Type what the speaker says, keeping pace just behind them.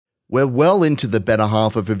We're well into the better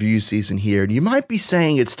half of review season here, and you might be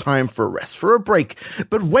saying it's time for a rest, for a break.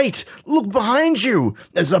 But wait, look behind you!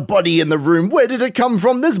 There's a body in the room. Where did it come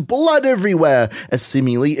from? There's blood everywhere. A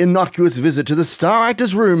seemingly innocuous visit to the star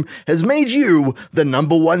actor's room has made you the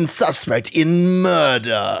number one suspect in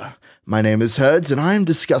murder. My name is Herds, and I am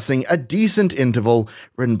discussing A Decent Interval,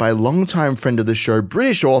 written by longtime friend of the show,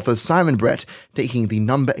 British author Simon Brett, taking the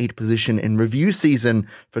number 8 position in review season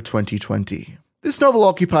for 2020. This novel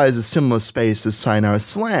occupies a similar space as Sayonara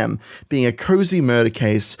Slam, being a cozy murder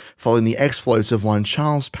case following the exploits of one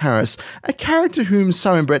Charles Paris, a character whom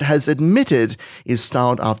Simon Brett has admitted is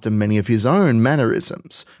styled after many of his own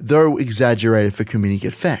mannerisms, though exaggerated for comedic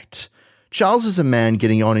effect. Charles is a man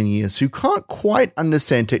getting on in years who can't quite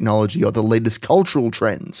understand technology or the latest cultural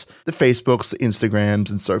trends, the Facebooks, the Instagrams,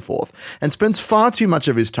 and so forth, and spends far too much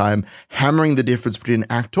of his time hammering the difference between an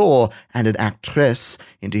actor and an actress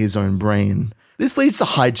into his own brain. This leads to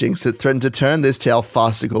hijinks that threaten to turn this tale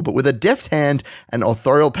farcical, but with a deft hand and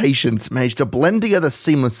authorial patience manage to blend together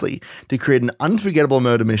seamlessly to create an unforgettable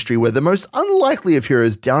murder mystery where the most unlikely of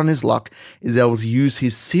heroes down on his luck is able to use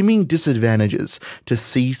his seeming disadvantages to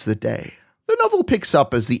seize the day. The novel picks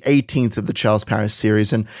up as the 18th of the Charles Paris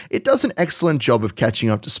series, and it does an excellent job of catching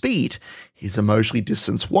up to speed. His emotionally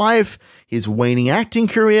distanced wife, his waning acting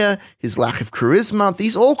career, his lack of charisma,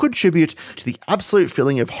 these all contribute to the absolute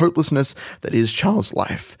feeling of hopelessness that is Charles'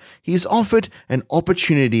 life. He is offered an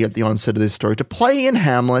opportunity at the onset of this story to play in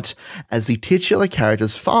Hamlet as the titular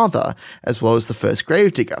character's father, as well as the first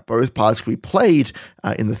gravedigger. Both parts can be played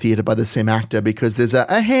in the theatre by the same actor because there's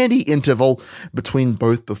a handy interval between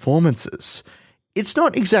both performances. It's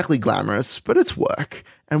not exactly glamorous, but it's work.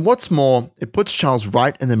 And what's more, it puts Charles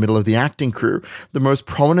right in the middle of the acting crew, the most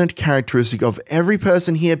prominent characteristic of every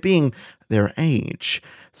person here being their age.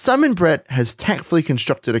 Simon Brett has tactfully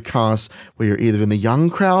constructed a cast where you're either in the young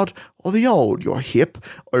crowd or the old, you're hip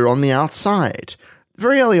or you're on the outside.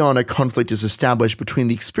 Very early on, a conflict is established between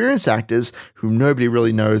the experienced actors, whom nobody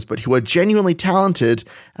really knows but who are genuinely talented,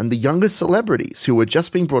 and the younger celebrities who are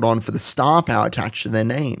just being brought on for the star power attached to their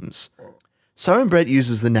names. Simon Brett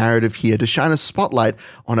uses the narrative here to shine a spotlight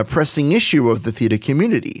on a pressing issue of the theatre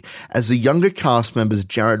community, as the younger cast members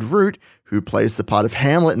Jared Root, who plays the part of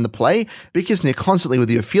Hamlet in the play, bickers near constantly with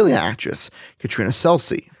the Ophelia actress, Katrina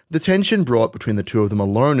Celsey. The tension brought between the two of them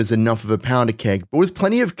alone is enough of a powder keg, but with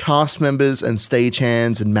plenty of cast members and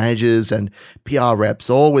stagehands and managers and PR reps,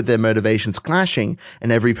 all with their motivations clashing,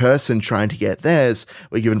 and every person trying to get theirs,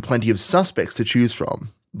 we're given plenty of suspects to choose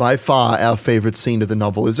from. By far, our favourite scene of the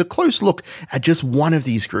novel is a close look at just one of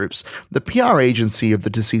these groups, the PR agency of the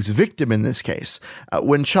deceased victim in this case.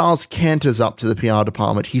 When Charles canters up to the PR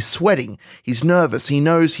department, he's sweating, he's nervous, he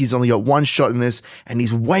knows he's only got one shot in this, and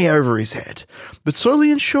he's way over his head. But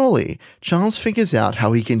slowly and surely, Charles figures out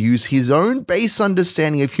how he can use his own base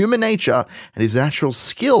understanding of human nature and his natural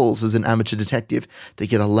skills as an amateur detective to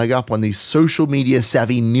get a leg up on these social media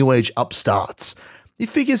savvy new age upstarts. He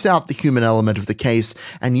figures out the human element of the case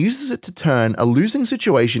and uses it to turn a losing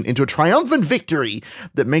situation into a triumphant victory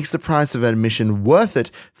that makes the price of admission worth it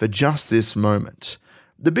for just this moment.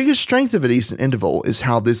 The biggest strength of A Decent Interval is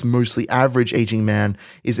how this mostly average aging man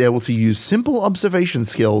is able to use simple observation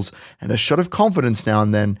skills and a shot of confidence now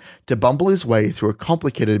and then to bumble his way through a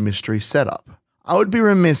complicated mystery setup. I would be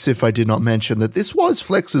remiss if I did not mention that this was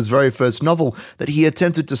Flex's very first novel that he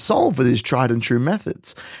attempted to solve with his tried and true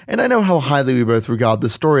methods, and I know how highly we both regard the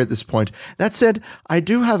story at this point. That said, I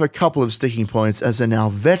do have a couple of sticking points as a now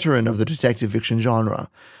veteran of the detective fiction genre.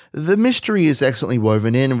 The mystery is excellently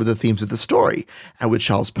woven in with the themes of the story, and with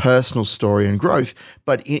Charles' personal story and growth,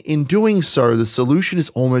 but in doing so, the solution is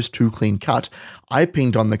almost too clean-cut. I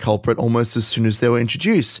pinged on the culprit almost as soon as they were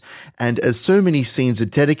introduced, and as so many scenes are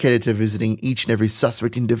dedicated to visiting each and every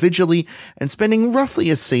suspect individually and spending roughly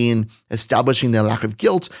a scene establishing their lack of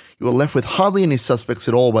guilt, you are left with hardly any suspects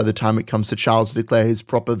at all by the time it comes to Charles to declare his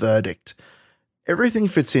proper verdict. Everything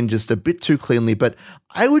fits in just a bit too cleanly, but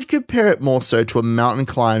I would compare it more so to a mountain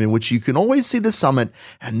climb in which you can always see the summit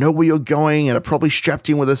and know where you're going and are probably strapped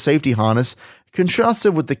in with a safety harness,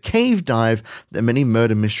 contrasted with the cave dive that many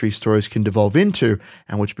murder mystery stories can devolve into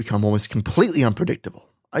and which become almost completely unpredictable.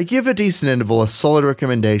 I give A Decent Interval a solid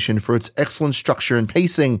recommendation for its excellent structure and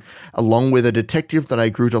pacing, along with a detective that I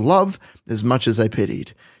grew to love as much as I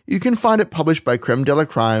pitied. You can find it published by Creme de la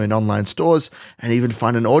Crime in online stores, and even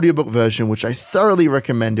find an audiobook version, which I thoroughly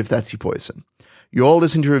recommend if that's your poison. You're all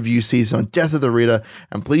listening to Review Season on Death of the Reader,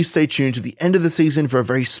 and please stay tuned to the end of the season for a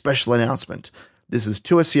very special announcement. This is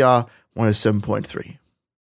 2SER 107.3.